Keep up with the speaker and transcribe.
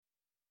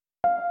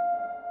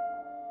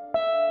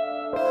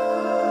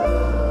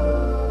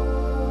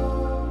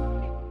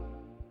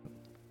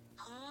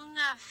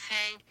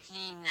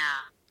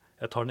Veltliner.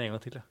 Jeg tar den en gang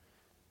til, jeg.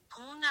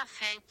 Grüner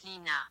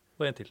Veltliner.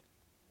 Og en til.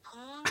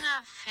 Grüner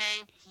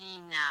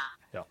Veltliner.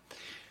 Ja.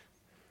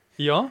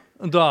 Ja,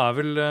 da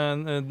vel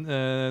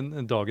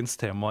dagens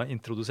tema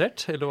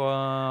introdusert, eller hva,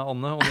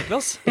 Anne og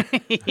Niklas?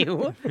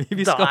 Jo,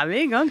 da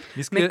vi i gang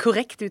med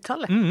korrekt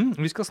uttale.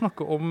 Vi skal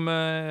snakke om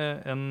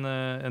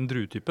en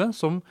druetype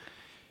som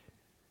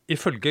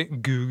ifølge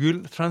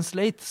Google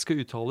Translate skal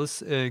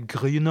uttales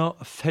Grüner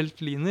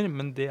Veltliner,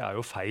 men det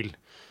jo feil.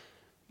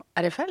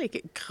 Det feil?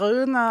 Ikke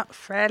Grüner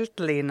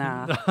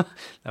Veltliner?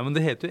 Nei, men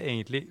det heter jo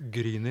egentlig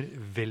Grüner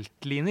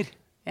Veltliner.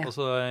 Ja.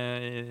 Altså,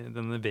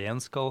 denne V-en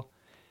skal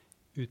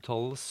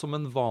uttales som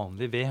en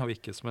vanlig V, og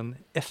ikke som en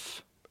F.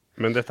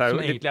 Men dette jo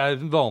som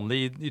egentlig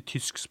vanlig i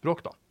tysk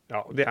språk, da.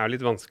 Ja, det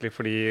litt vanskelig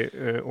fordi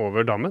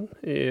over dammen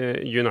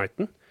i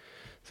Uniten,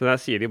 så der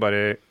sier de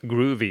bare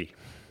groovy.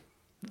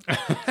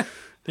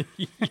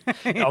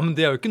 Ja, men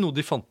det jo ikke noe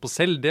de fant på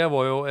selv. Det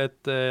var jo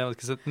et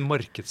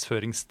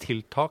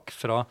markedsføringstiltak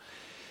fra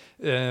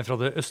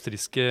det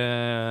østerrikske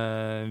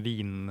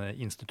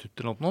vininstituttet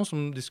eller noe,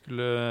 som de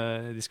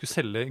skulle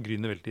selge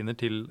Grüner Veltliner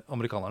til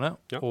amerikanerne,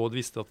 ja. Og de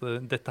visste at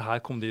dette her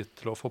kom de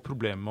til å få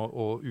problemer med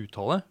å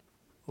uttale,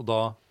 og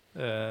da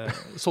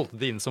solgte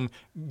de inn som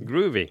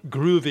groovy.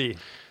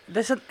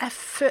 Det sånn,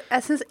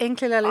 jeg synes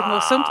egentlig det litt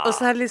morsomt, og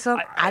så det litt sånn,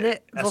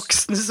 det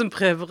voksne som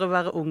prøver å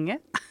være unge?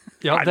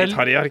 Ja, litt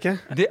harry, ikke?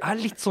 Det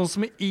litt sånn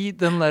som i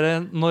den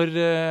der, når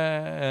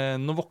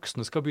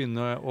voksne skal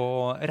begynne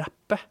å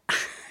rappe.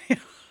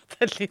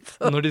 Litt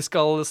sånn. Når de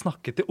skal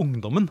snakke til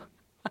ungdommen.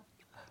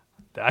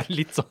 Det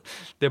litt sånn,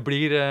 det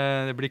blir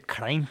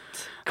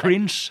kleint.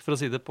 Cringe, for å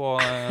si det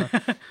på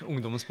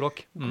ungdommens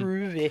språk.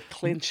 Groovy,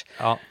 cringe.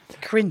 Ja.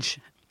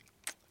 Cringe.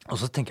 Og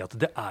så tenker jeg at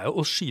det jo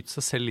å skyte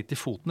seg selv litt i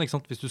foten, ikke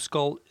sant? Hvis du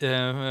skal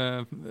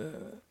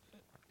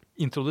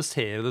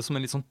introdusere det som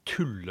en litt sånn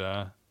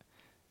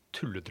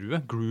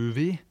tulledrue,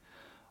 groovy,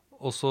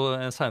 og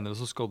så senere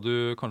så skal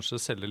du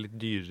kanskje selge litt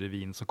dyrere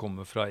vin som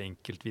kommer fra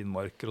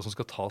enkeltvinmarker, og som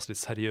skal tas litt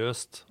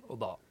seriøst, og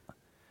da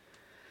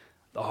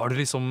har du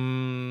liksom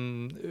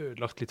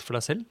ødelagt litt for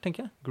deg selv,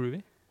 tenker jeg,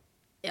 groovy.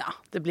 Ja,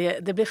 det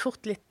blir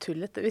fort litt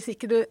tullete. Hvis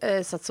ikke du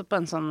satser på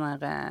en sånn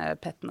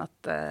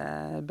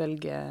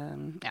petnatt-bølge,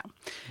 ja.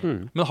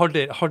 Men har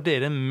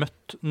dere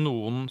møtt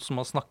noen som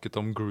har snakket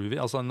om groovy?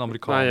 Altså en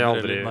amerikaner? Nei, jeg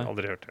har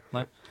aldri hørt det.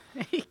 Nei.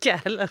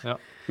 Ikke heller. Ja.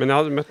 Men jeg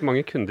har møtt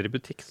mange kunder i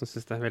butikk som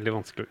synes det veldig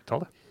vanskelig å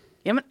uttale.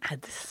 Ja, men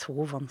det så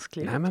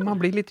vanskelig? Nei, men man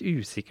blir litt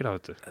usikker da,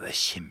 vet du. Det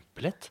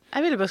kjempelett.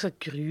 Jeg ville bare sagt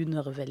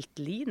Grüner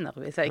Veltliner,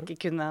 hvis jeg ikke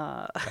kunne...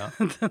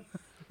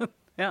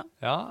 Ja.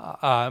 Ja,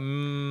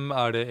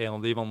 det en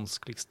av de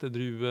vanskeligste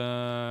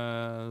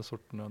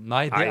druesortene?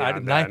 Nei,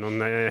 det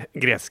noen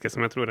greske som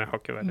jeg tror jeg har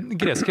ikke vært.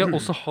 Greske,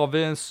 og så har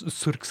vi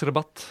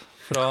surksrabatt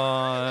fra...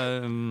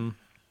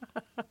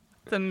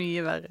 Det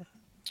mye verre.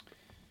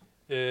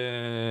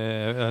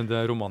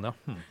 Det Romania.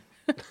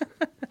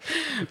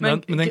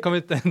 Men den kan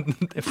vi ta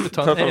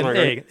en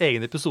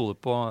egen episode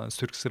på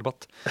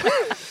surksrabatt.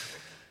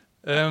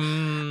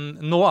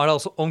 Nå det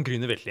altså om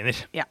Grüner Veltliner.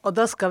 Ja, og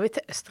da skal vi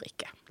til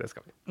Østerrike. Det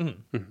skal vi.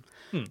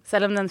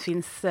 Selv om den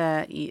finnes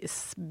i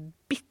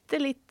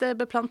bittelitt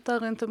beplantet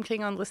rundt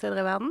omkring andre steder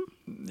i verden.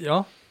 Ja,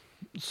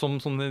 som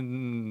sånne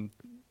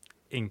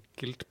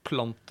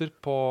enkeltplanter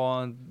på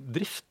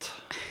drift.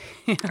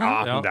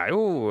 Ja, det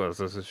jo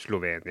altså,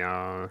 Slovenia,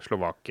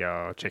 Slovakia,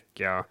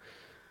 Tsjekkia.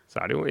 Så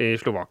det jo, i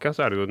Slovakia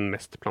så det jo den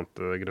mest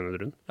plantede grønne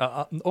druen.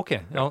 Ja, ok.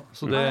 Ja,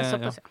 så det,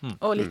 såpass, ja.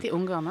 Og litt i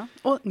Ungarn.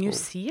 Og New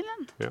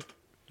Zealand. Ja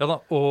da,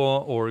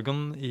 og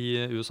Oregon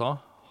i USA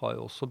har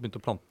jo også begynt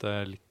å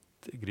plante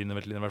litt Grüner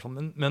Veltliner i hvert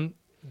fall. Men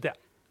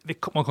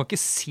man kan ikke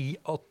si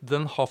at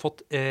den har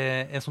fått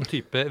en sånn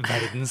type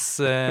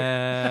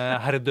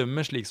verdensherredømme,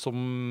 slik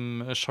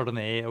som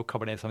Chardonnay og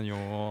Cabernet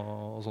Sauvignon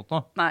og sånt nå.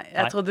 Nei,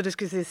 jeg trodde du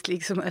skulle si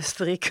slik som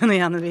Østerrikerne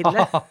gjerne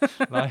ville.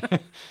 Nei.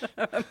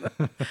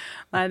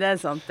 Nei,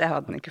 det sant. Det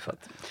hadde den ikke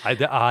fått. Nei,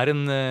 det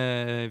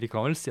vi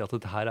kan vel si at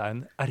dette her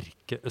en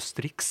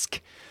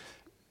erkeøsterriksk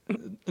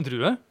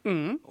drue,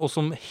 og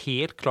som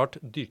helt klart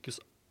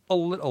dyrkes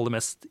aller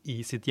mest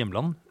i sitt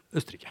hjemland,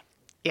 Østerrike.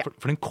 Ja.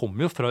 For den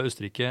kommer jo fra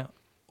Østerrike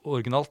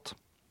originalt.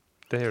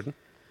 Det gjør den.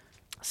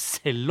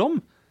 Selv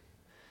om,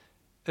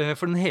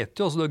 for den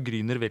heter jo også da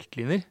Grüner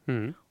Veltliner,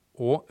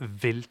 og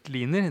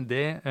Veltliner,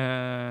 det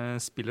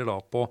spiller da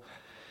på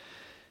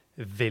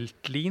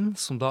Veltlin,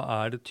 som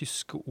da det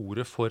tyske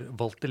ordet for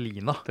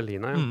Valtellina.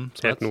 Valtellina, ja.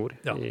 Helt nord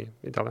i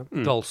Italia.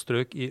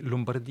 Dalstrøk i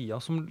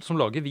Lombardia, som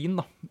lager vin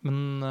da.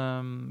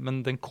 Men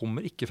den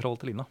kommer ikke fra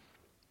Valtellina.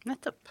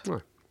 Nettopp. Nei.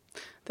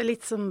 Det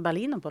litt som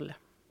berlinerbolle.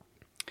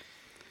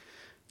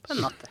 På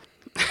en måte.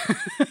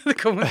 Det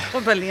kommer ikke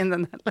fra Berlin,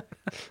 den heller.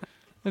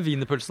 Men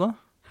wienerpølse da?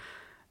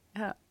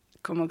 Ja,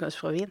 kommer kanskje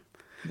fra Wien.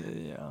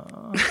 Ja.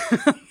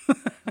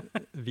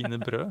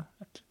 Wienerbrød.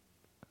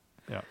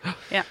 Ja.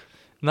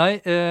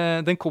 Nei,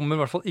 den kommer i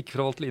hvert fall ikke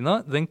fra Valtellina.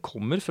 Den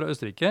kommer fra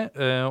Østerrike,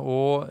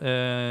 og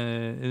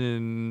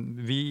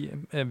vi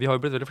har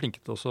jo blitt veldig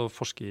flinke til å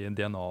forske i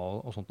DNA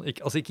og sånt.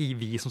 Altså ikke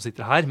vi som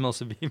sitter her, men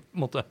altså vi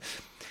måtte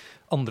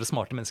andre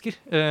smarte mennesker.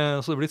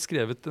 Så det er blitt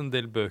skrevet en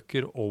del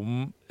bøker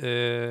om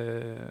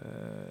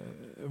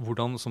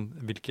hvordan,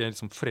 hvilke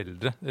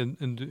foreldre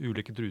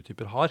ulike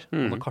druetyper har.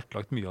 Man har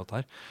kartlagt mye av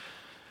dette her.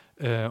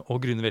 Og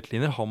Grüner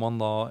Veltliner har man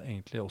da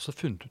egentlig også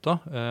funnet ut av.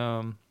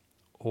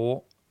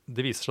 Og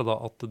det viser seg da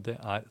at det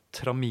er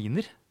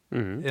traminer.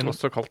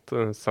 Også kalt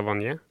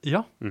savagnier.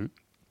 Ja.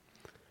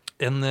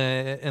 En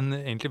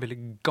egentlig veldig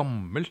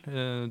gammel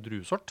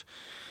druesort,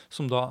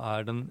 som da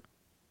er den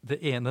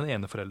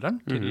ene forelderen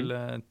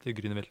til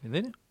Grüner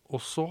Veltliner. Og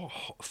så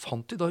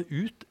fant de da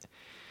ut,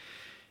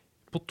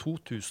 på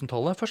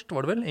 2000-tallet først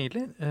var det vel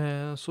egentlig,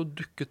 så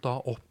dukket da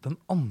opp den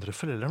andre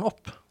forelderen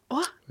opp.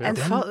 En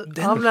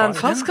Den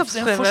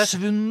farskapsprøve.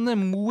 forsvunne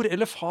mor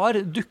eller far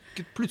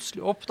dukket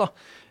plutselig opp da,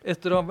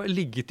 etter å ha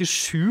ligget i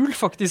skjul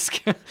faktisk,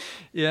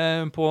 i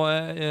en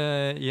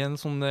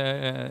sånn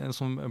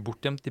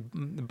bortgjemt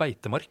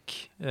beitemark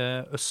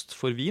øst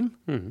for Wien.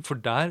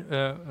 For der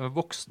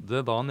vokste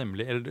det da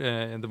nemlig,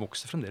 eller det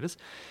vokser fremdeles,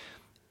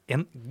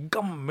 en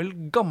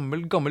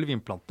gammel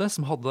vinplante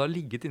som hadde da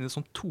ligget inne i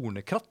sånn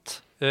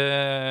tornekratt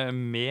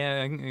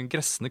med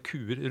gressende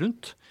kuer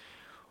rundt.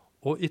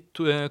 Og i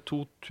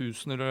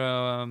 2000 eller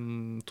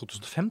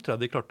 2005 tror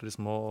jeg de klarte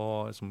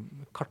å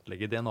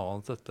kartlegge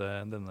DNA-en til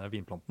denne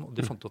vinplanten. Og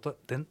de fant ut at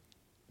den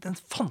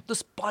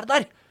fantes bare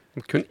der!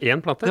 Kun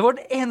én plante? Det var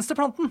den eneste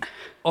planten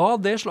av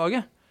det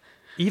slaget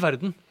i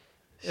verden.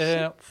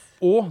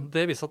 Og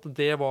det viste at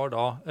det var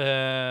da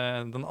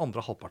den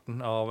andre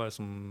halvparten av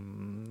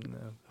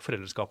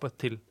foreldreskapet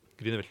til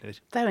Grüner Veltliner.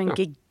 Det er jo en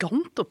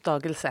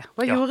gigantoppdagelse.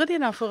 Hva gjorde de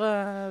da for å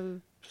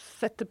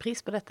sette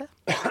pris på dette?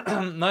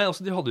 Nei,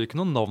 altså de hadde jo ikke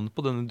noe navn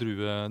på denne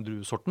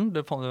druesorten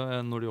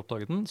når de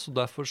oppdaget den, så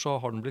derfor så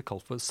har den blitt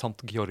kalt for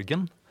St.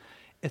 Georgen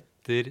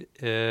etter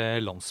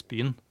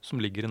landsbyen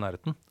som ligger i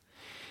nærheten.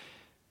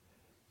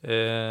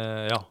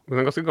 Ja.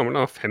 Den er ganske gammel,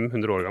 den er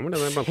 500 år gammel.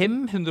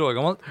 500 år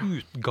gammel,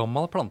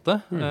 utgammel plante,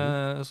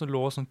 som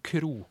lå sånn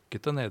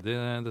krokete nede i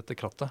dette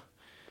krattet.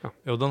 Ja.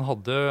 Og den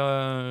hadde,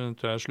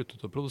 tror jeg,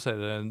 sluttet å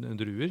produsere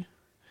druer.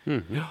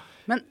 Ja.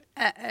 Men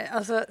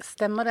altså,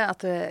 stemmer det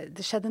at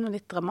det skjedde noe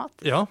litt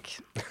dramatisk? Ja.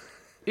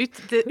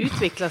 Det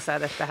utvikler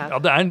seg dette her? Ja,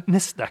 det er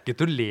ikke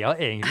til å le av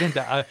egentlig.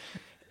 Det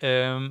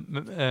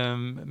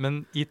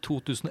men i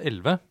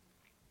 2011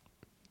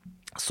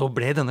 så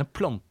ble denne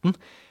planten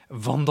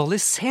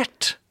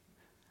vandalisert.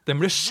 Den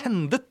ble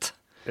skjendet.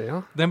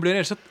 Ja. Den ble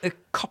rett og slett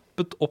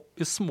kappet opp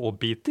i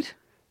småbiter.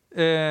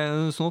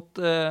 Sånn at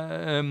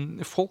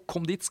folk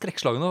kom dit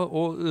skrekkslagene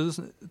og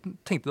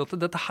tenkte at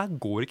dette her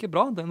går ikke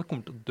bra. Den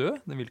kommer til å dø.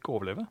 Den vil ikke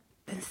overleve.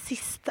 Den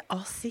siste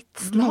av sitt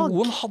slag.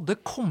 Noen hadde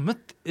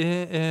kommet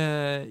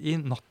i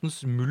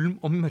nattens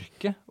mulm og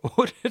mørke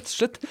og rett og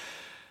slett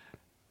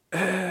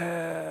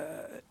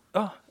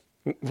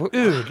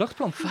ødelagt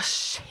planten. Hva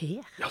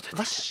skjer? Ja,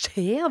 Hva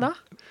skjer da?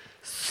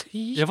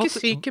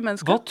 Syke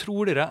mennesker. Hva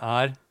tror dere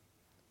er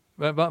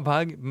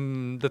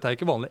dette er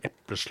ikke vanlig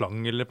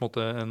epleslang eller på en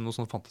måte noe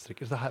sånn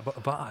fantestrikker.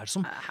 Hva er det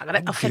som Her er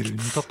det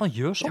grunnen til at man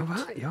gjør sånt?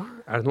 Ja.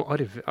 Er det noen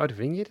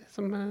arvinger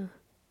som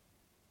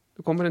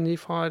det kommer en ny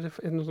far, er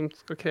det noen som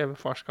skal kreve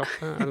farskap?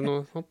 Er det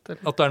noe sånt?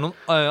 Eller? At det er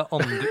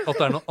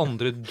noen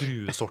andre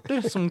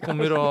druesorter som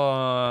kommer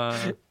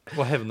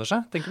og hevner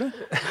seg, tenker du?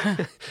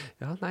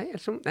 Ja, jeg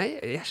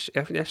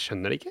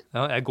skjønner det ikke.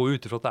 Ja, jeg går jo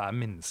ut ifra at det er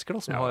mennesker da,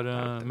 som har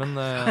men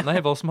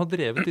hva som har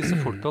drevet disse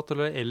folka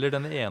til, eller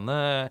den ene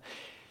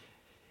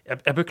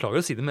jeg beklager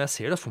å si det, men jeg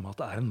ser det for meg at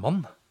det er en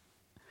mann.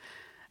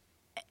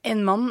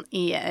 En mann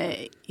i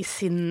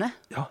sinne?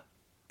 Ja,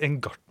 en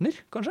gartner,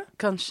 kanskje?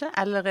 Kanskje,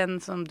 eller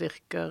en som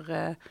dyrker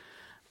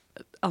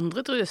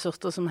andre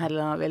druesorter som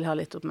heller vil ha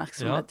litt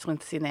oppmerksomhet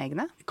rundt sine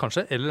egne.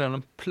 Kanskje, eller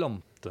en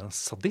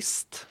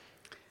plantesadist.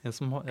 En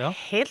som har, ja.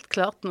 Helt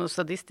klart noe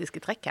sadistiske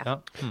trekk her. Ja.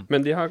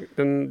 Men de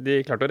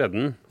klarte å redde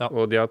den,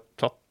 og de har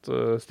tatt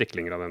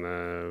stiklinger av denne.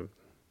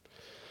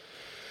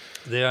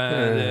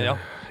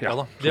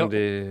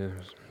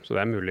 Så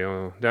det er mulig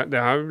å det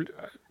har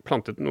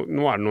plantet,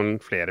 nå er det noen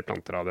flere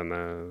planter av denne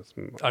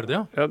er det det,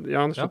 ja? Ja,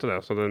 jeg skjønte det.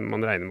 Så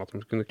man regner med at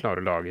de kunne klare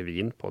å lage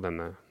vin på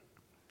denne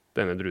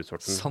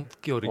druesorten St.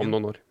 Georgen. om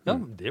noen år. Ja,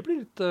 det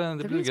blir litt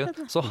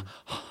gøy. Så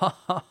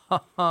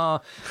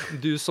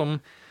du som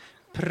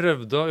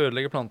prøvde å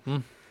ødelegge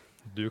planten,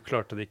 du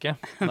klarte det ikke.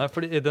 Nei,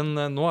 fordi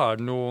nå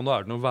er den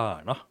jo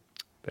verna.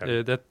 Det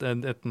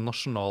er et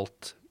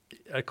nasjonalt,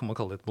 kan man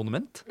kalle det et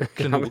monument?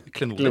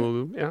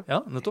 Klenodium.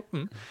 Ja, nettopp.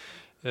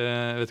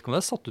 Jeg vet ikke om det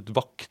er satt ut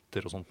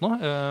vakter og sånt nå.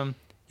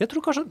 Jeg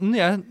tror kanskje,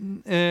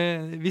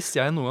 hvis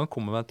jeg noen gang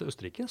kommer meg til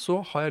Østerrike, så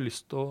har jeg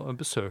lyst til å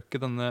besøke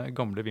denne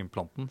gamle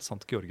vinplanten,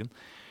 St. Georgen.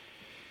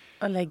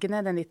 Og legge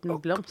ned en liten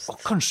blomst.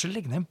 Og kanskje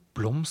legge ned en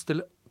blomst,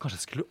 eller kanskje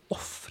jeg skulle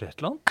offre et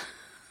eller annet?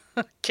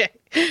 Ok.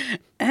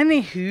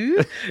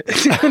 Anywho,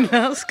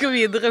 la oss gå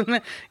videre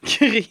med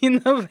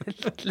Grüner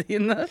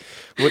Veltliner.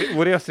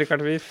 Hvor i Østerrike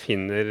er det vi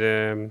finner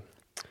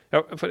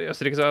for i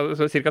Østerrike så er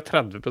det ca.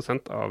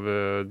 30% av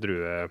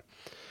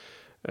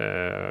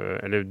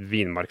eller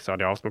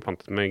vinmarksareal som er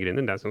plantet med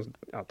Grüner. Det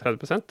er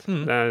 30%.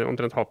 Det er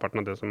omtrent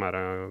halvparten av det som er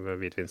av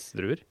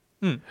hvitvinsdruer.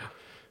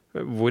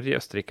 Hvor i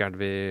Østerrike er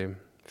det vi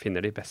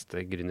finner de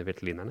beste Grüner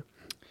Veltlinerne?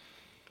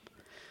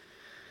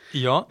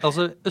 Ja,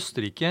 altså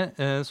Østerrike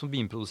som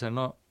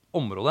vinproduserende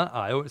område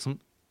er jo liksom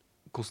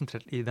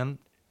konsentrert i den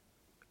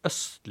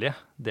østlige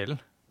delen.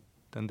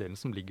 Den delen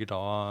som ligger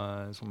da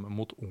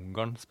mot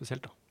Ungarn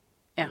spesielt. Da.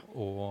 Ja.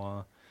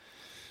 Og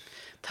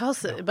Ta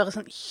oss bare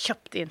sånn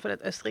kjapt inn, for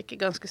Østerrike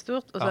er ganske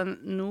stort, og så den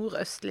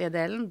nordøstlige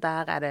delen,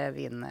 der er det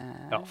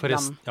vinland. For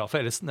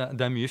ellers,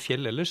 det er mye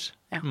fjell ellers.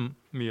 Ja.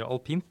 Mye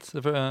alpint,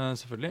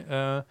 selvfølgelig.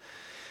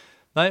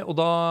 Nei, og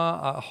da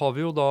har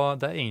vi jo da,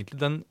 det er egentlig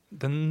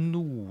den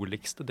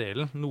nordligste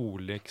delen,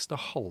 nordligste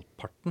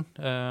halvparten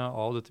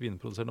av dette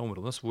vinproduserende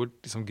området, hvor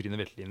liksom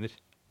Grüner Veltliner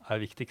er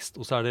viktigst.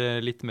 Og så er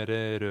det litt mer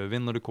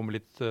rødvin når det kommer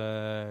litt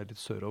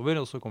sørover,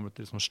 og så kommer det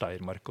til liksom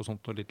Steiermark og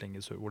sånt, og litt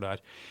lenger sør, hvor det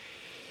er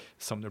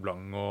Sauvignon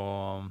Blanc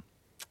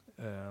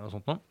og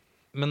sånt noe.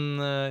 Men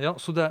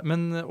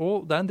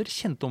og det er en del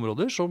kjente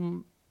områder som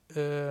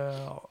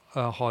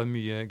har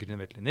mye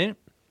Grüner Veltliner.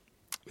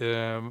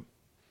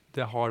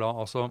 Det har da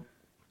altså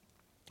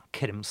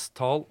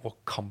Kremstal og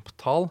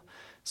Kamptal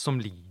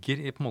som ligger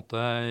på en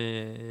måte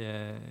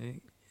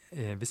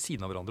ved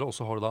siden av hverandre, og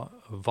så har du da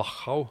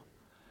Wachau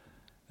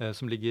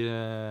som ligger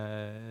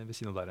ved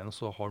siden av der igjen. Og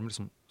så har de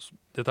liksom,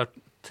 dette er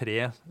 3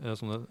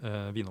 sånne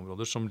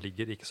vinområder som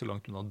ligger ikke så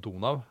langt unna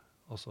Donau.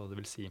 Altså det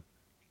vil si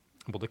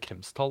både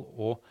Kremstal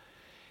og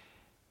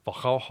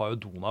Wachau har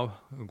jo Donau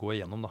å gå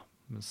igjennom, da,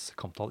 mens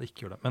Kamptal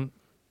ikke gjør det. Men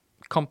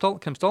Kamptal,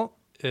 Kremstal,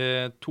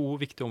 2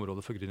 viktige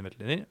områder for Grüner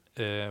Veltliner.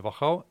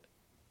 Wachau,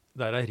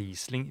 der er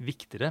Riesling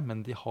viktigere,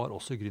 men de har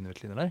også Grüner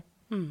Veltliner der.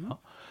 Ja.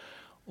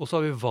 Og så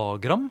har vi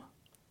Wagram,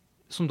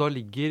 som da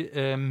ligger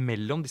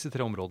mellom disse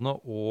 3 områdene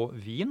og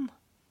Wien.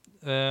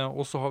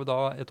 Og så har vi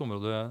da et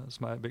område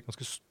som er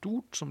ganske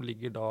stort, som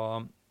ligger da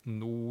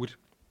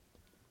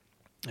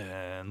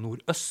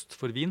nordøst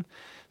for Wien,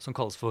 som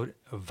kalles for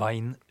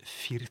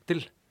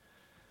Weinviertel.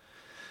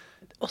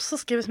 Også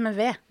skrives med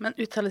V, men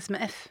uttales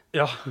med F.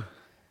 Ja.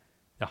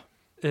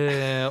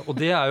 Og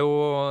det er jo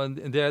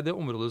det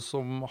området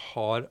som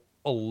har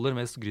aller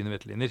mest Grüner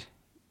Veltliner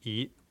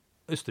i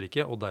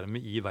Østerrike, og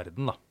dermed i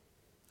verden, da.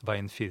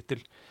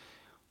 Weinviertel.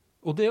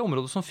 Og det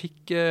området som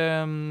fikk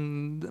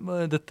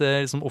dette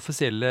liksom,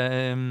 offisielle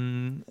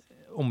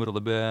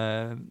området med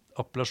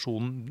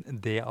appellasjonen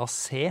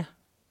DAC,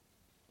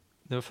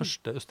 det var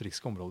første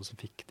østerrikske området som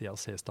fikk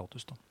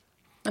DAC-status. Da.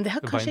 Men det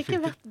har kanskje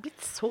ikke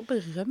blitt så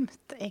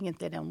berømt,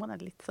 egentlig, det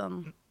området. Litt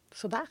sånn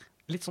så der.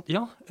 Litt sånn,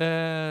 ja.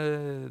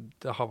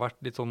 Det har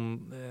vært litt sånn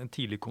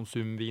tidlig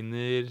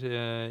konsumviner,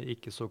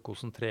 ikke så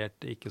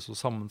konsentrerte, ikke så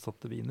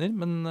sammensatte viner,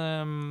 men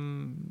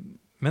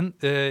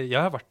jeg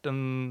har vært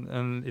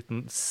en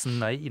liten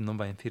snei innom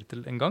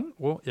Weinviertel en gang,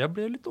 og jeg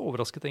ble litt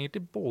overrasket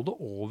egentlig både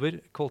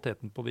over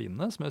kvaliteten på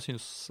vinene, som jeg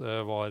synes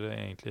var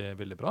egentlig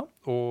veldig bra,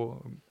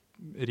 og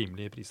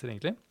rimelige priser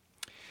egentlig.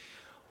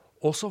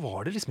 Og så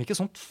var det liksom ikke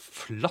sånt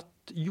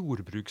flatt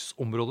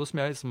jordbruksområde som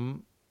jeg liksom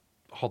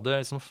hadde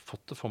liksom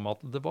fått det for meg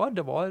at det var.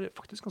 Det var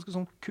faktisk ganske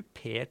sånn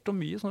kupert og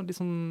mye, sånn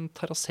liksom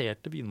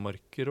terrasserte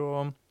vinmarker,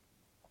 og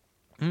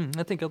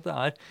jeg tenker at det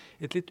er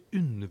et litt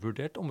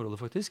undervurdert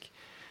område faktisk.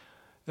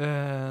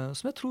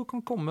 Som jeg tror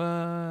kan komme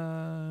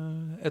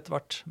etter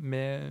hvert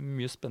med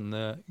mye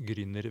spennende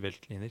Grüner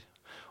Veltliner.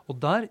 Og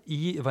der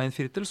i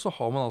Weinviertel så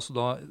har man altså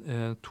da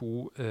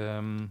 2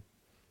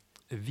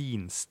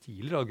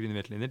 vinstiler av Grüner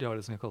Veltliner. De har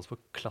det som kalles for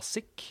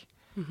klassik,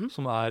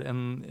 som er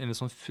en litt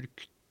sånn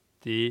fruktig,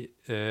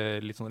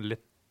 litt sånn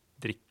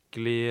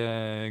lettdrikkelig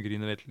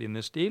Grüner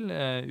Veltliner-stil,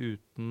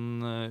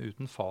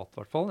 uten fat i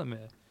hvert fall. En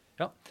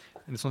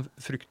litt sånn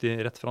fruktig,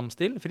 rett fram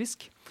stil,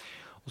 frisk.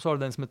 Og så har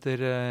du den som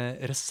heter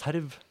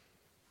reserv,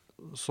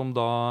 som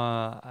da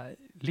er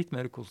litt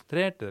mer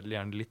konsentrert, eller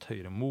gjerne litt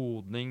høyere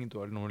modning, du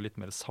har noe litt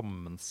mer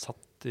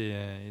sammensatt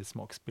i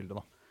smaksbildet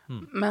da.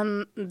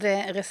 Men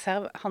det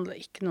reserv handler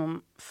ikke noe om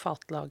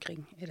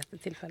fatlagring i dette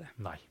tilfellet.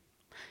 Nei.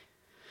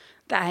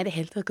 Det er i det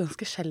hele tatt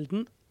ganske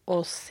sjelden å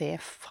se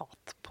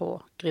fat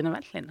på Grüner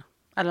Veltliner.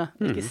 Eller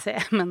ikke se,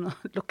 men å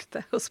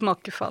lukte og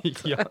smake fat.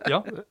 Ja.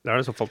 Det er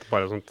i så fall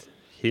bare et sånt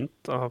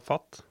hint av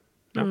fat.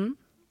 Ja.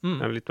 Det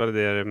er litt bare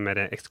de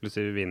mer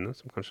eksklusive vinene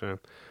som kanskje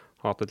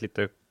har hatt et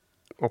lite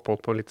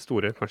opphold på litt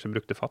store, kanskje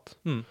brukte fat.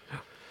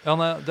 Ja,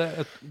 nei,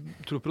 jeg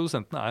tror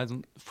produsentene er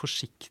sånn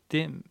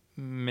forsiktig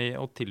med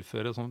å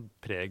tilføre sånn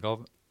preg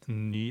av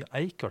ny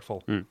eik, i hvert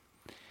fall.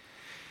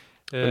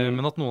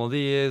 Men at noen av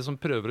de som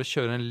prøver å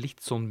kjøre en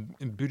litt sånn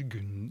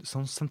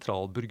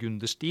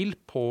sentralburgunderstil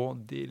på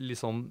de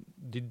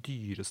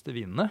dyreste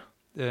vinene,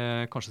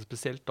 kanskje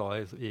spesielt da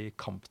i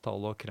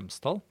Kamptal og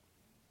Kremstal,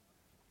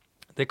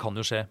 det kan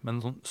jo skje, men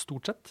sånn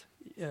stort sett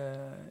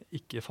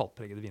ikke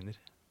fatpregede viner.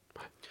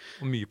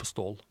 Og mye på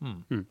stål.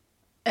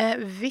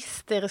 Hvis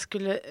dere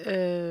skulle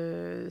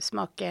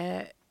smake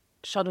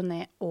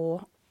Chardonnay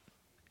og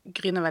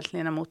Grüner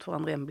Veltliner mot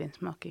hverandre i en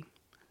blindsmaking,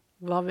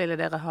 hva ville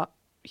dere ha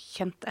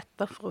kjent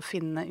etter for å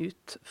finne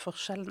ut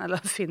forskjellen,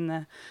 eller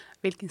finne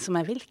hvilken som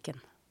er hvilken?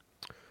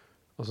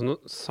 Altså nå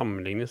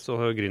sammenlignes så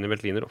Grüner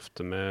Veltliner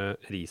ofte med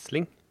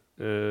Riesling,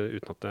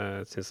 uten at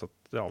jeg synes at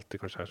det alltid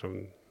kanskje er sånn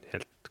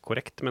helt helt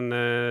korrekt, men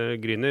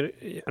Grüner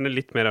er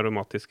litt mer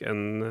aromatisk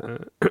enn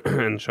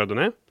en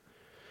Chardonnay.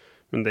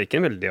 Men det er ikke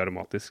en veldig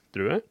aromatisk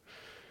drue.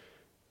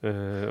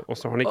 Og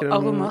så har den ikke Og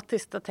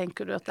aromatisk, da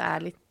tenker du at det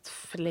er litt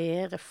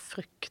flere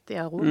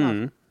fruktige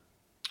aromaer?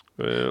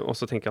 Og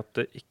så tenker jeg at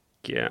det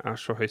ikke er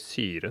så høy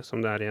syre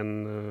som det er i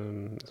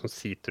en sånn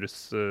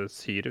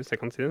sitrussyre, hvis jeg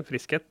kan si det, en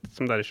friskhet,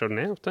 som det er i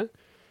Chardonnay ofte.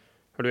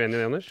 Er du enig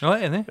i det, Anders? Ja,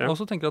 jeg er enig. Ja. Og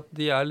så tenker jeg at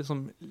de er liksom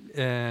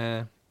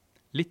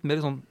litt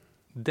mer sånn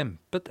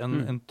dempet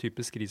enn en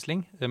typisk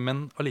Riesling,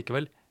 men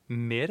allikevel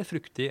mer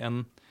fruktig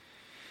enn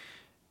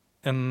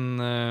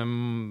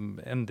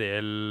en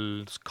del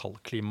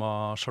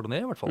kaldklima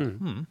Chardonnay, i hvert fall.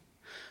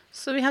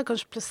 Så vi har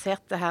kanskje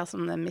plassert det her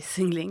som en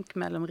missing link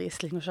mellom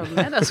Riesling og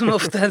Chardonnay, det som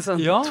ofte er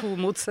sånn to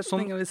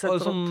motsetninger vi setter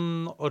opp.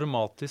 Sånn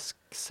aromatisk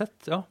sett,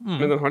 ja.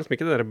 Men den har liksom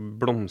ikke de der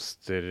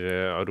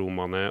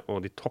blomsteraromaene og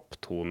de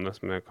topptonene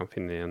som jeg kan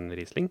finne i en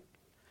Riesling,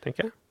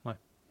 tenker jeg.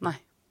 Nei.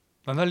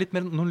 Men det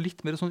er noe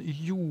litt mer sånn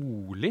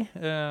jolig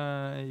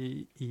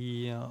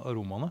i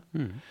aromaene.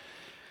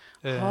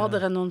 Har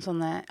dere noen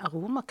sånne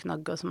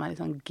aromaknagger som er litt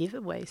sånn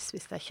giveaways,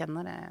 hvis jeg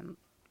kjenner det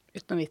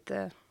uten å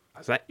vite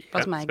altså,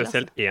 hva som er i glasset?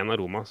 Spesielt en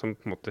aroma som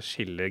på en måte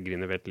skiller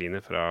Grüner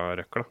Veltliner fra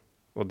røkla,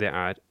 og det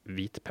er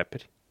hvit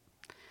pepper.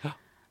 Ja.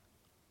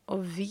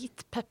 Og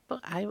hvit pepper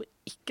er jo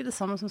ikke det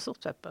samme som sort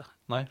pepper.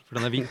 Nei, for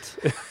den er hvit.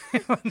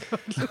 Nå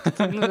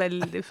lukter den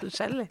veldig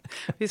forskjellig,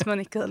 hvis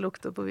man ikke har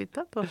lukter på hvit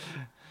pepper.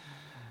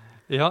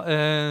 Ja,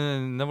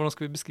 hvordan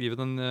skal vi beskrive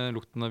den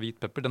lukten av hvit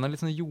pepper? Den er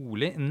litt sånn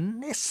jolig,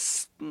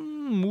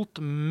 nesten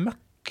mot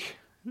møkk.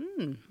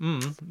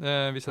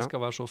 Hvis jeg skal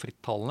være så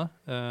frittalende.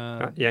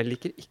 Jeg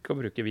liker ikke å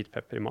bruke hvit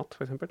pepper i mat,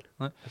 for eksempel.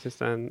 Nei. Jeg synes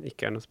den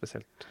ikke er noe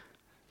spesielt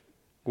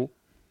god.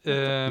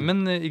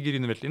 Men i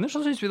Grüner Veltliner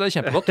så synes vi det er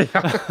kjempegodt.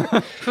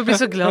 For å bli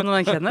så glad når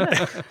man kjenner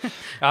det.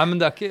 Ja, men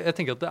det er ikke, jeg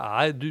tenker at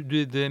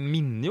det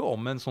minner jo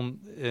om en sånn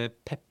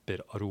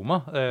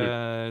pepperaroma.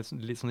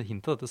 Litt sånn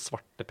hint av dette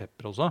svarte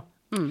pepper også.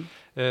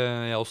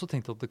 Jeg har også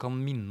tenkt at det kan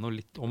minne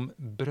litt om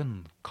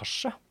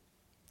brønnkarse.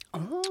 Ja,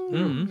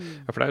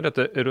 for det er jo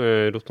dette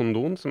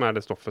rotondon som er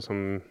det stoffet som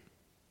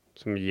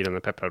gir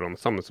denne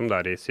pepperaromen. Samme som det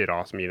er i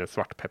Syrah som gir en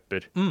svart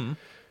pepper.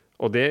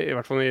 Og det, i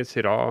hvert fall i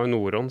Syrah og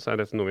Nordon, så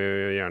er dette noe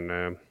vi gjerne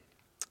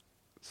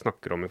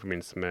snakker om i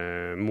forbindelse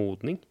med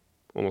modning.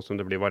 Og nå som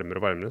det blir varmere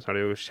og varmere, så er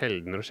det jo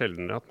sjeldnere og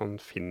sjeldnere at man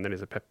finner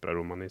disse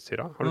pepperaromaene i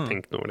Syrah. Har du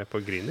tenkt noe over det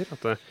på Grüner?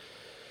 At det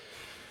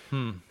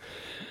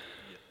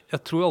Jeg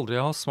tror aldri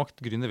jeg har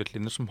smakt Grüner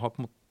Veltliner som har på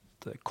en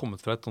måte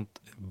kommet fra et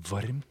sånt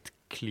varmt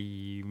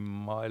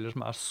klima, eller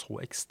som er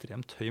så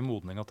ekstremt høy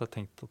modning at jeg har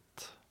tenkt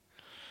at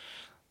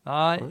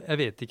nei, jeg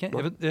vet ikke.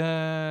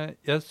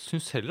 Jeg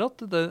synes heller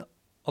at det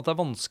er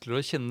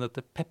vanskeligere å kjenne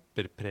dette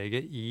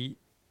pepperpreget i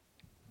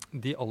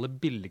de aller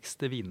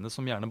billigste vinene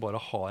som gjerne bare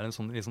har en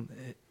sånn liksom,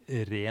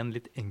 ren,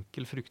 litt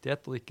enkel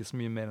fruktighet, og ikke så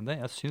mye mer enn det.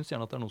 Jeg synes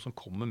gjerne at det er noe som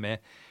kommer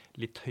med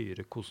litt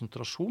høyere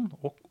konsentrasjon,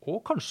 og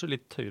kanskje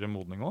litt høyere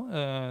modning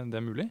også. Det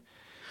er mulig.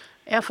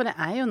 Ja, for det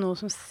er jo noe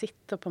som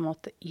sitter på en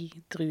måte i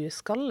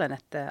drueskallet,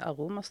 dette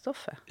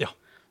aromastoffet. Ja.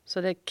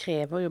 Så det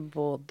krever jo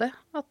både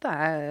at det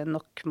er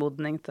nok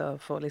modning til å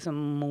få liksom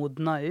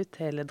modna ut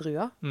hele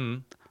drua,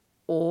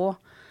 og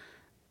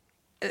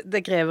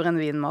det krever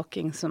en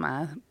vinmaking som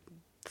er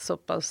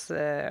såpass,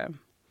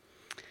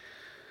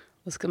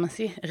 hva skal man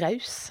si,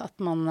 raus, at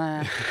man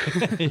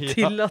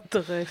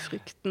tillater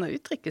frukten å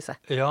uttrykke seg.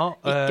 Ja,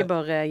 ikke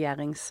bare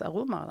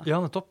gjæringsaromaer. Da. Ja,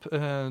 nettopp.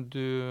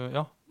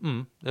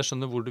 Jeg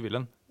skjønner hvor du vil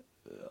hen.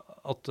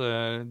 At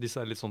disse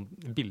er litt sånn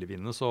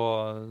billigvinene, så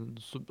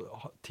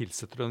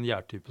tilsetter du en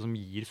gjærtype som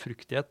gir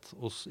fruktighet,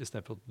 i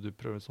stedet for at du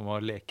prøver liksom,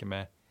 å leke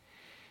med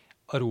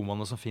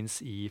aromaene som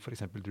finnes i for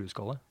eksempel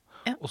drueskallet.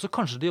 Ja. Og så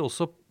kanskje de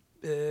også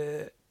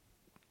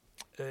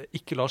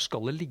ikke lar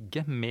skallet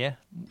ligge med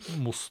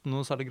mosten i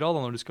noen særlig grad,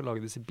 da, når du skal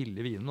lage disse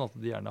billige vinene, at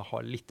de gjerne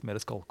har litt mer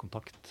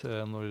skallkontakt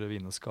når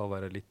vinene skal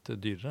være litt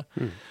dyrere.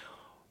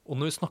 Og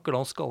når vi snakker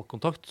da om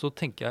skallkontakt, så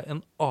tenker jeg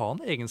en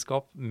annen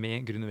egenskap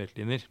med Grüner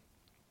Veltliner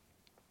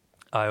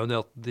er jo det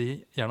at de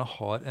gjerne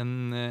har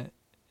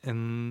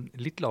en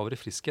litt lavere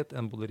friskhet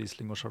enn både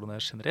Riesling og Chardonnay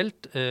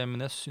generelt, men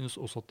jeg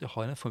synes også at de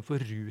har en form for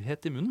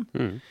ruhet i munnen.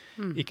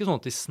 Ikke sånn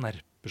at de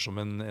snerper som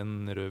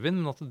en rødvin,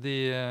 men at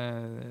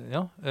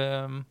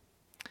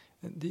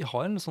de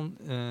har en sånn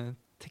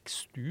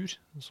tekstur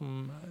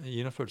som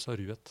gir en følelse av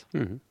ruhet,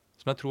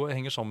 som jeg tror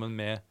henger sammen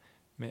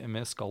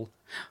med skall.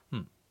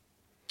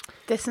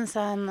 Det synes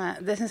jeg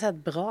er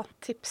et bra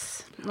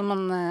tips når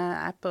man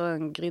er på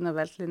en Grüner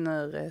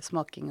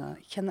Veltliner-smaking og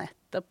kjenner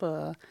etter på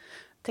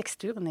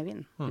teksturen i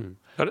vinen.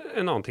 Det er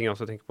en annen ting jeg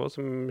også tenker på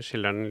som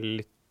skiller den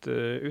litt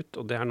ut,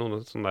 og det er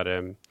noen sånn der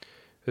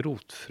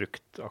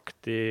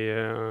rotfruktaktig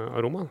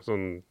aroma.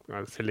 Sånn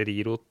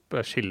sellerirot,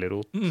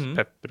 skillerot,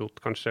 pepperrot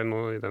kanskje,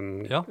 noe i den.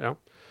 Ja,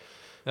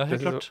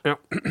 helt klart. Ja.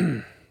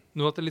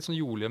 Noe at det er litt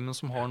sånn jolig, men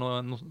som har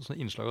noe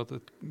sånn innslag at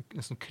det er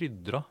nesten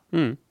krydra.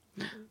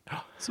 Ja.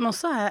 Som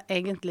også er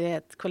egentlig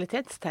et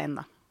kvalitetstegn,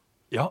 da.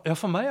 Ja,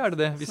 for meg er det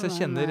det. Hvis jeg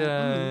kjenner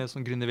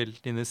sånn Grüner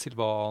Veltliner,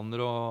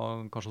 Silvaner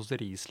og kanskje også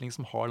Riesling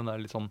som har den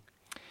der litt sånn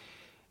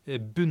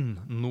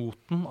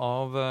bunnnoten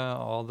av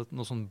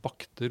noen sånn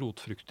bakte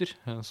rotfrukter.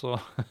 Så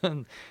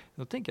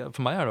da tenker jeg,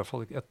 for meg er det i hvert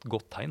fall et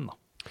godt tegn da.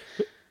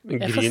 Men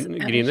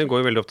Grüner går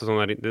jo veldig ofte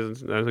sånn her, det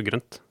er så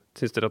grønt.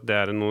 Synes dere at det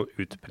er noe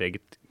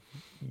utpreget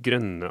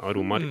grønne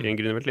aromaer i en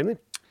Grüner Veltliner?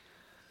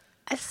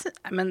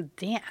 Men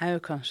det er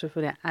jo kanskje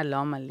fordi jeg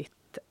lar meg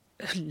litt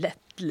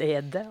lett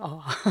lede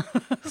av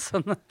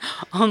sånne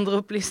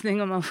andre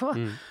opplysninger man får.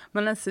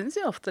 Men jeg synes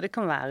jo ofte det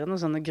kan være noen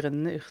sånne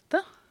grønne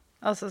urter.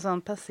 Altså sånn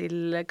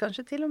persille,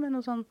 kanskje til og med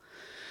noe sånn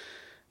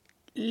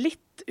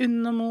litt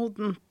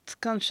undermodent,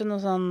 kanskje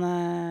noe sånn,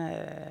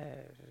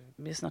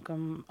 vi snakker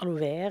om aloe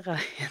vera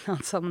i en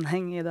annen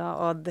sammenheng i dag,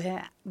 og det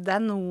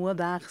er noe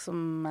der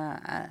som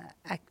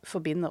jeg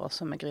forbinder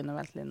også med Grüner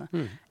Veltliner.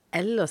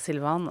 Eller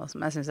silvaner,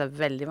 som jeg synes er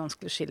veldig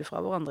vanskelig å skille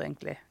fra hverandre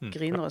egentlig.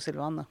 Grüner og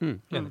silvaner.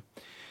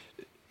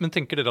 Men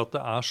tenker dere at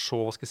det er så,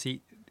 hva skal jeg si,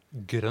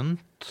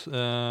 grønt,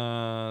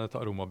 dette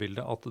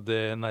aromabildet, at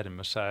det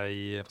nærmer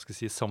seg, hva skal jeg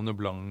si, Sauvignon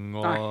Blanc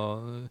og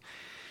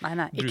Nei,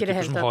 ikke det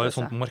helt som har et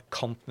sånt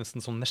markant,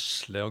 nesten sånn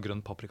nesle og grønn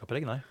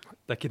paprikapreg? Nei,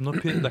 det er ikke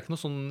noe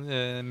sånn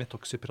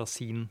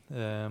metoxypyrazin.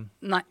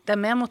 Nei, det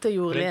er mer mot det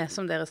jordlige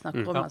som dere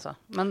snakker om, altså.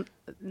 Men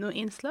noe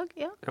innslag,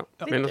 ja.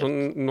 Men en sånn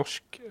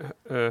norsk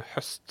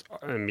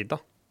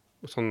høstmiddag.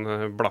 Sånn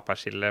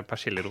bladpersille,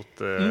 persillerot,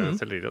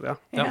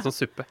 sellerirot, sånn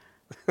suppe.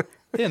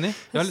 Enig.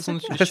 Ja, litt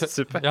sånn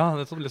høstsuppe. Ja,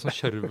 litt sånn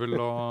kjørvel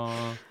og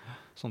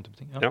sånne type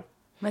ting. Ja.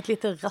 Med et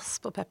lite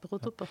rasp og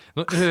pepperrot oppå.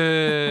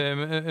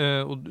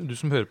 Og du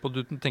som hører på,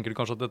 du tenker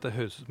kanskje at dette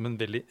høres ut som en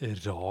veldig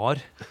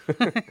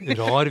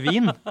rar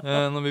vin,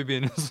 når vi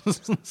begynner å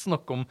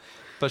snakke om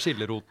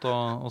persillerot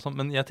og sånn.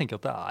 Men jeg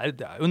tenker at det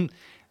er jo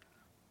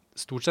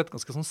stort sett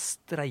ganske sånn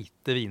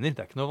streite viner.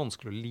 Det er ikke noe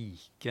vanskelig å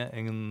like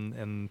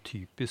en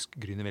typisk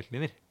Grüner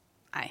Veltliner.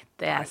 Nei,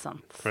 det er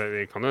sant. For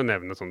vi kan jo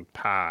nevne sånn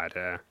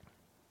pære,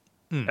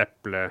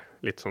 eple,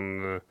 litt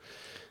sånn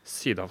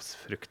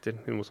sydhavsfrukter,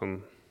 noe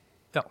sånn.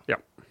 Ja.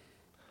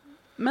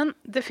 Men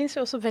det finnes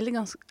jo også veldig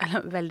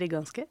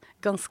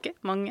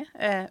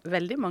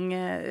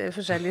mange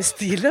forskjellige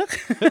stiler.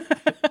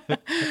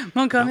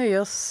 Man kan jo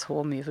gjøre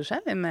så mye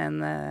forskjellig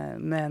med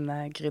en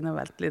Grüner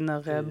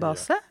Veltliner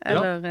base,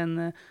 eller en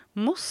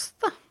mousse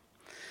da.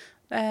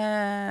 Det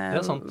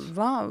er sant.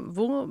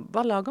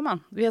 Hva lager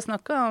man? Vi har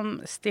snakket om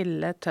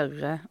stille,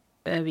 tørre,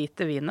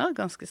 hvite viner,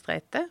 ganske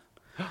streite.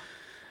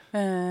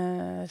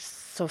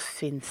 Så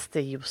finnes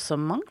det jo så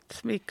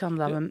mangt. Vi kan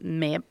lage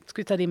skal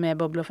vi ta de med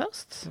bobler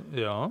først?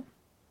 Ja.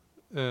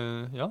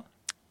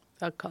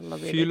 Da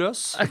kaller vi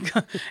Fyrløs.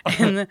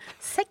 En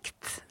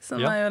sekt, som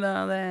er jo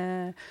da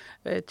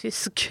det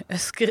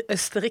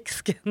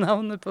tysk-østerrikske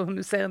navnet på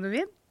musserende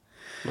vin.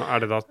 Er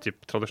det da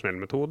tradisjonell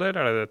metode,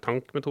 eller er det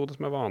tankmetode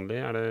som er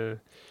vanlig?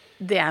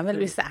 Det er vel,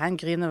 hvis det er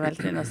en Grüner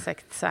Veltliner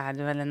sekt, så er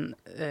det vel en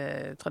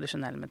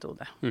tradisjonell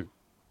metode.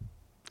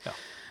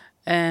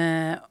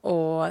 Men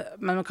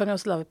man kan jo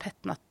også lage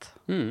petnat,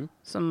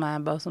 som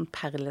er bare sånn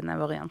perlende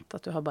variant,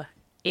 at du har bare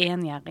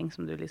en gjæring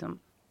som du liksom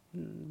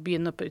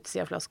begynner på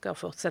utsida av flaska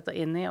og fortsetter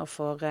inn i, og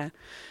får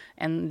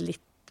en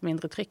litt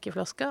mindre trykk i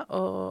flaska,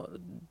 og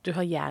du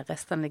har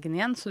gjærresten liggende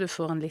igjen, så du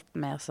får en litt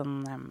mer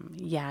sånn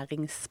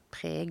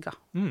gjæringsprega,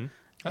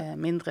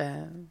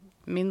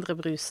 mindre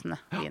brusende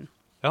vin.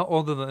 Ja,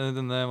 og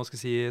denne hva skal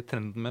jeg si,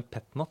 trenden med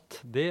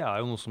petnat, det er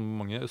jo noe som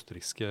mange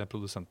østerrikske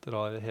produsenter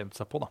har hevet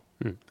seg på da.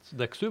 Så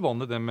det er ikke så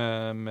uvanlig det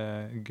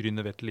med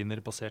Grüner Veltliner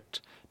basert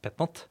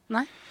petnat.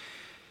 Nei.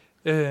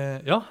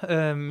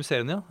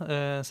 Musserende,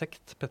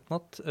 sekt,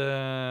 petnat,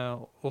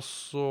 og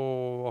så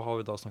har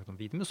vi da snakket om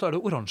hvitvin, og så er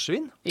det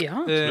oransjevin,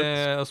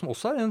 som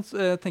også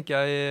er tenker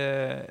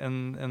jeg,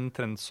 en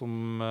trend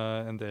som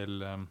en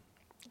del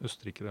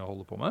østerrikere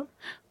holder på med.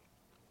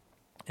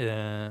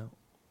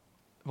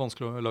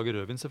 Vanskelig å lage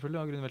rødvin selvfølgelig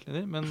av Grüner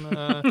Veltliner, men...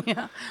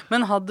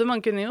 men hadde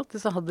man kunnet gjort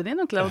det, så hadde de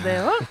nok lagd det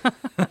også.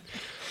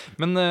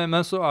 men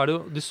så er det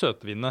jo de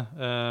søte vinene,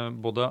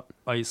 både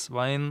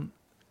Eiswein,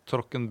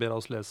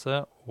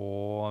 Trockenbeerauslese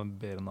og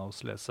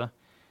Beerenauslese,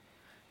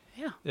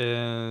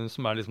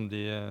 som er liksom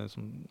de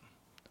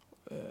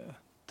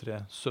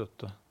tre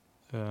søte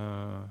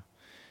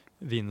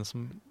vinene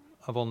som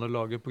er vanlig å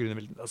lage på Grüner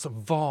Veltliner. Altså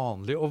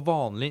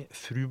vanlig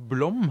Fru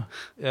Blom.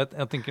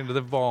 Jeg tenker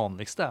det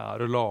vanligste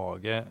er å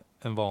lage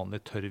en vanlig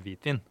tørr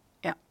hvitvin.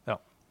 Ja.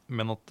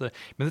 Men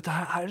dette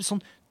her er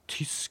sånn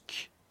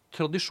tysk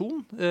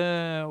tradisjon,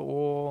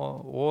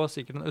 og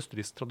sikkert en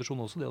østerriksk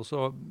tradisjon også, det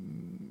å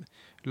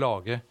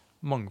lage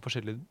mange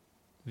forskjellige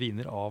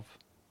viner av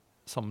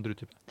samme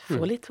druetype.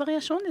 Få litt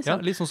variasjon, liksom. Ja,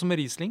 litt sånn som med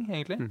Riesling,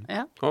 egentlig.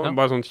 Og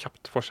bare sånn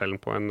kjapt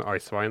forskjellen på en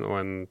Eiswein og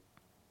en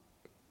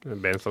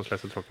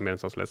Beerenauslese,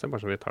 Trockenbeerenauslese, bare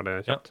så vi tar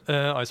det kjapt.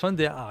 Eiswein,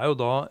 det er jo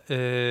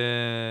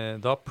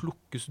da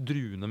plukkes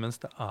druene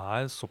mens det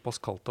er såpass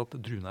kaldt at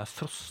druene er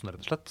frosne,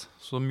 rett og slett.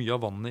 Så mye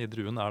av vannet i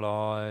druen er da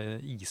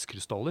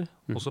iskrystaller,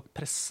 og så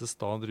presses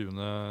da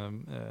druene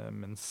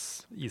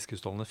mens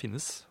iskrystallene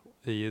finnes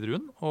i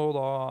druen, og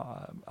da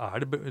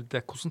det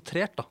er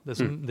konsentrert. Da.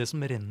 Det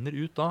som renner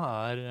ut da,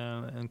 er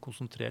en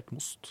konsentrert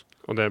most.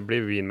 Og det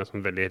blir vin med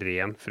sånn veldig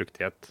ren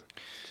fruktighet.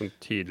 Sånn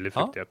tydelig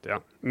fruktighet, ja.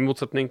 I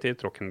motsetning til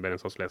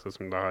Trockenbeerensausleset,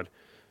 som da har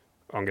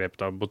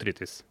angrepet av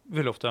botrytis.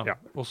 Veldig ofte, ja. Ja.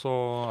 Og så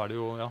er det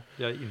jo,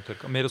 de er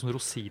inntørka. Mer sånn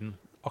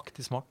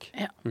rosinaktig smak.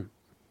 Ja. Mhm.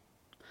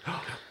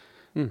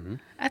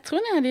 Jeg tror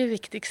det er de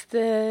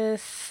viktigste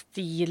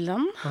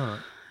stilene.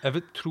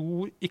 Jeg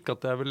tror ikke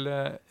at jeg vil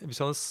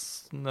hvis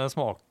når jeg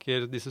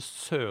smaker disse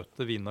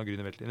søte vinene av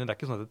Grüner Veltliner, det er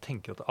ikke sånn at jeg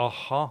tenker at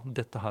aha,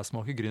 dette her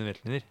smaker Grüner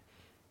Veltliner.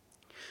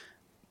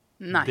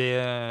 Nei. Det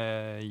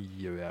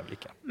gjør jeg vel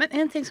ikke. Men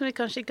en ting som vi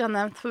kanskje ikke har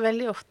nevnt, for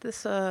veldig ofte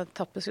så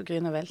tappes jo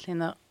Grüner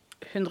Veltliner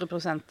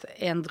 100%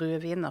 en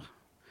drueviner.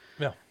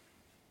 Ja.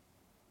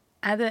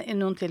 Er det i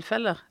noen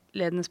tilfeller,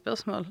 ledende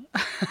spørsmål,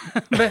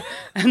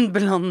 en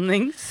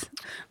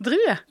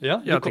blandingsdrue? Ja,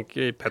 Jeg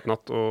tenker i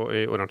petnat og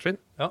i orangevin,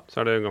 så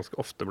er det ganske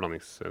ofte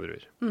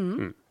blandingsdruer.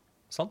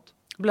 Sant?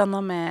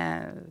 Blander med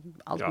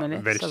alt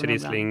mulig. Welch,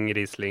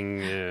 Riesling,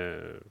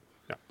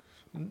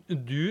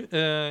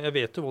 Jeg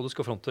vet jo hva du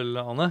skal fram til,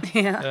 Anne.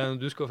 Ja.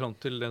 Du skal fram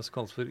til det som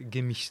kalles for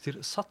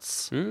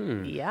Gemischter-Satz,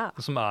 Ja.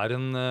 som er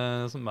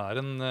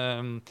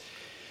en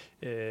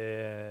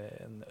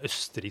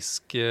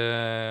østerriksk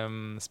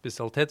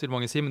spesialitet, vil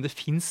mange si. Men det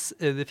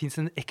finnes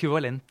en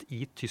ekvivalent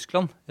i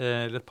Tyskland,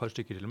 eller et par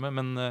stykker til og med.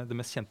 Men det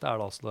mest kjente er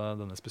da altså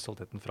denne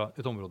spesialiteten fra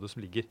et område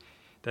som ligger.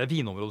 Det er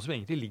vinområdet som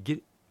egentlig ligger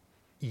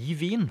i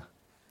Wien.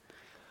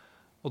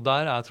 Og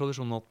der er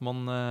tradisjonen at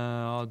man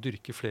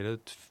dyrker flere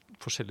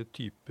forskjellige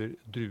typer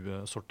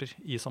druesorter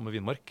i samme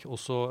vinmark. Og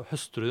så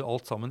høster du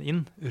alt sammen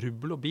inn,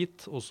 rubbel og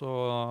bit, og så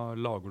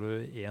lager du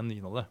en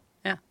vin av det.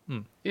 Ja.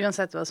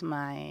 Uansett hva som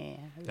er i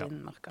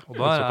vinmarka. Og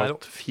der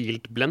såkalt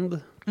field blend.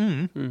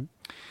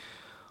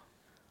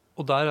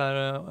 Og der er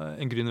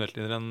en Grüner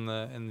Veltliner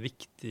en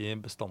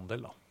viktig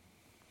bestanddel, da.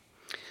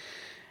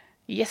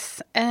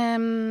 Yes.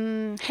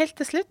 Helt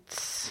til slutt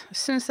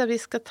synes jeg vi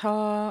skal ta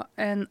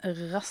en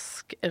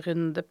rask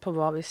runde på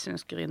hva vi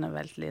synes Grüner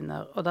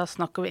Veltliner. Og da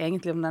snakker vi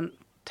egentlig om den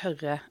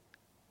tørre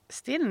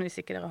stilen, hvis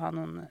ikke dere har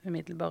noen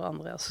umiddelbare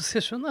andre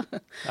assosiasjoner.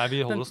 Nei,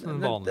 vi holder oss den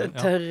vanlige. Den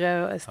tørre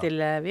og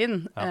stille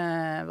vin. Ja.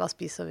 Hva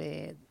spiser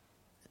vi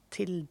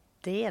til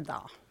det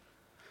da?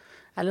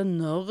 Eller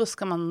når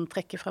skal man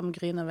trekke frem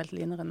Grüner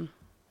Veltlineren?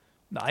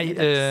 Nei,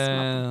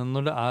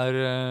 når det er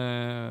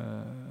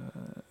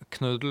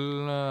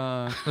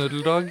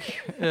knødeldag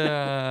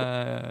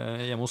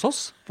hjemme hos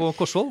oss på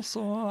Korsvoll,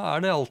 så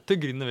er det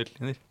alltid Grüner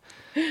Veltliner.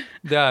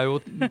 Det er jo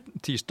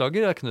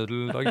tirsdager er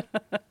knødeldag.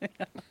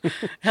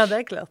 Ja, det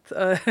er klart.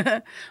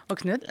 Og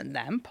knødel,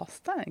 det er en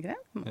pasta, ikke det?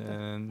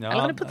 Ja,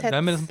 Eller er det potet? Det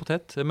er mer som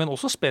potet, men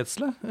også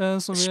spetsle.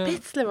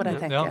 Spetsle var det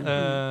jeg tenker.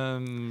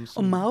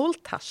 Og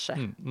maultasje.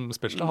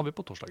 Spetsle har vi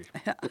på torsdager.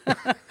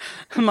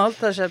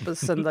 Maultasje på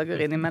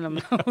søndager innimellom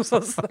hos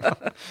oss.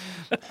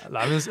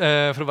 Nei, men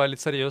for å være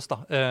litt seriøs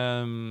da,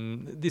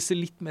 disse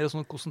litt mer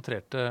sånn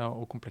konsentrerte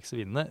og komplekse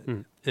vinene,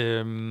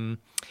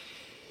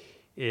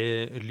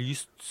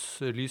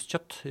 lyst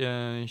kjøtt,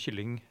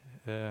 kylling,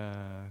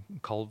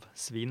 kalv,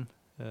 svin,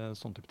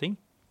 sånne type ting.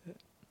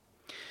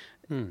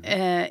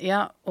 Ja,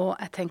 og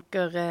jeg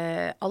tenker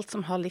alt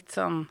som har litt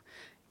sånn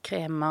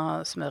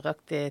krema,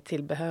 smøraktig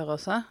tilbehør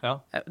også. Ja.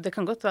 Det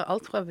kan godt være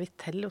alt fra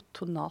vitello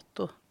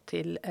tonato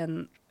til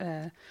en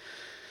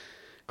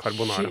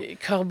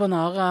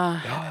carbonara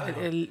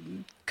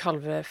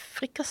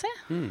kalvefrikassé.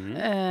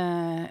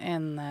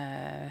 En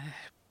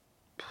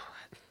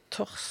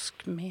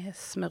torsk med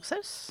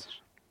smørsaus.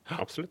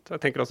 Absolutt.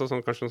 Jeg tenker også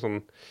sånn, kanskje en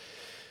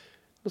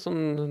sånn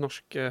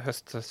norsk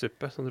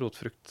høstsuppe, sånn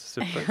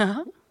rotfruktsuppe.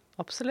 Ja,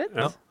 absolutt.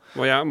 Ja.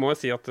 Og jeg må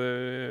si at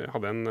jeg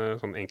hadde en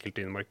sånn enkelt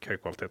Vinmark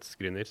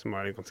høykvalitetsgryner som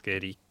er ganske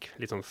rik,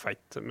 litt sånn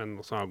feit, men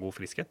også har god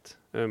friskhet.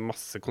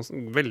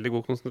 Veldig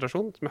god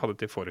konsentrasjon, som jeg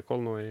hadde til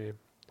fårikål nå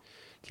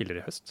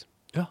tidligere i høst.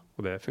 Ja.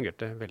 Og det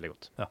fungerte veldig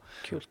godt. Ja.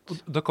 Kult. Og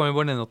da kan vi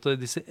bare nevne at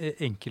disse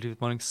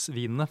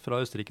enkeltutmarksvinene fra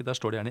Østerrike, der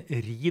står det gjerne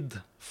Ried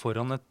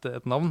foran et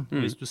navn.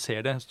 Hvis du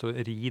ser det, står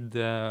Ried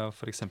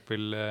for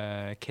eksempel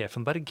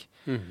Kefenberg,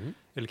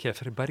 eller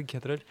Keferberg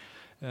heter det.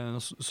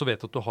 Så vet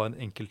du at du har en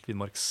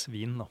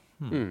enkeltvinmarksvin. Da.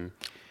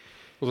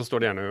 Og så står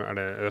det gjerne, er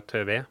det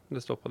ØTV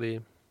det står på de?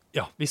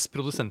 Ja, hvis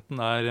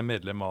produsenten er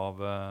medlem av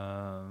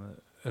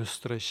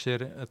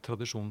Österreicher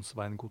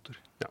tradisjonsweinguter.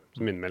 Ja,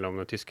 som minner mellom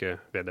det tyske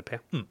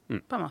VDP.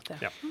 På en måte.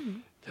 Ja.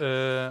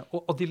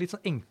 Og de litt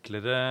sånn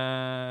enklere,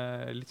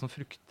 litt sånn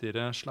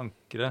fruktigere,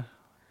 slankere,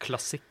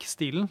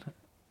 klassikk-stilen,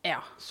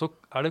 så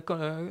er det,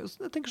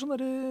 jeg tenker sånn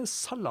der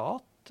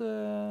salat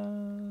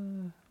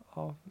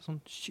av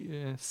sånn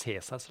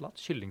cæsarsalat,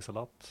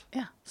 kyllingsalat.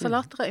 Ja,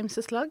 salater av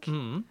ymse slag.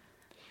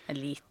 En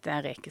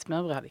liten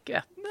rekesmørbrød hadde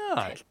ikke vært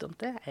helt dumt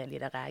det. En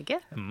liten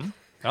rege.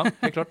 Ja,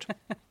 helt klart.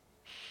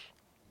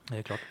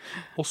 Helt klart.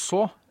 Og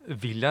så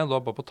vil jeg da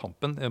bare på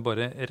tampen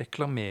bare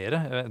reklamere,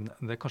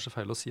 det er kanskje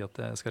feil å si at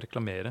jeg skal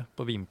reklamere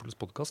på Vinmonopolets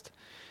podcast.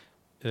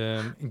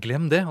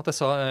 Glem det, at jeg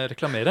sa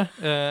reklamere.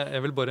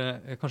 Jeg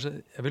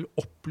vil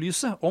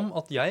opplyse om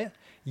at jeg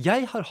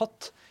har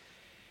hatt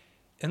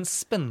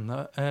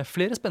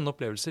flere spennende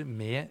opplevelser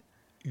med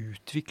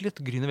utviklet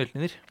Grüner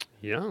Veltliner.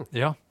 Ja.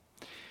 Ja.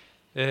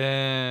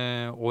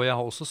 Og jeg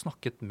har også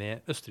snakket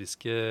med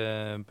østerrikske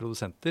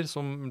produsenter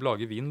som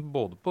lager vin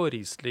både på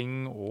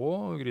Riesling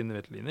og Grüner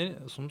Veltliner,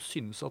 som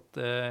synes at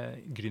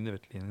Grüner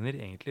Veltliner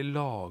egentlig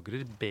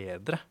lagrer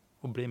bedre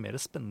og blir mer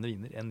spennende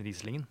viner enn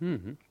Rieslingen.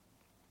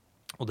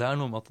 Og det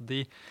noe med at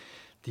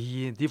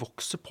de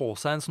vokser på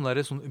seg en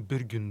sånn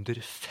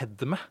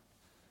burgunderfedme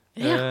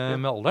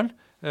med alderen,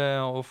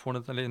 og får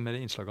litt mer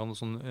innslag av noe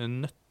sånn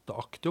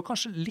nøtteaktig, og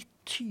kanskje litt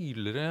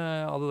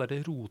tydeligere av det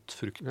der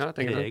rotfruktpreget Ja, jeg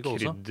tenker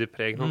også.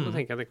 krydderpreg nå, så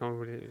tenker jeg det kan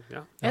bli,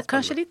 ja.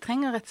 Kanskje de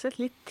trenger rett og slett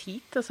litt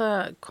tid til å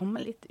komme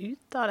litt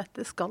ut av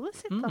dette skallet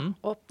sitt, da.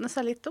 Åpne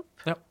seg litt opp.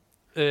 Ja.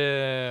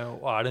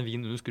 Og det en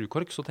vin under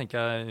skrukork, så tenker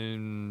jeg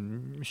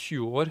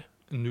 20 år,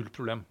 null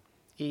problem.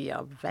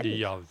 Ja vel.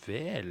 Ja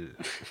vel.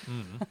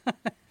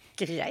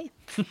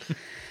 Greit.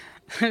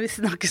 Vi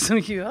snakker som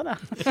gjør det.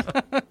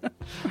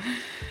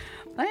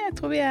 Nei, jeg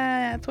tror vi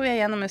er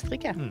gjennom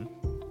Østerrike.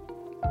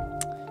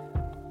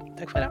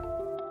 Takk for det.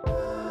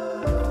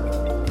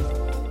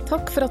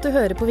 Takk for at du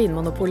hører på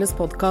Vinmonopolets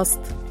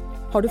podcast.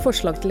 Har du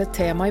forslag til et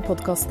tema i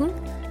podcasten?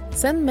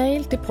 Send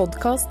mail til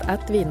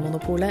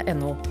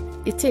podcast@vinmonopolet.no.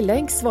 I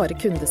tillegg svarer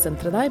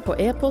kundesenteret deg på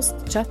e-post,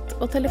 chat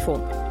og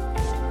telefon.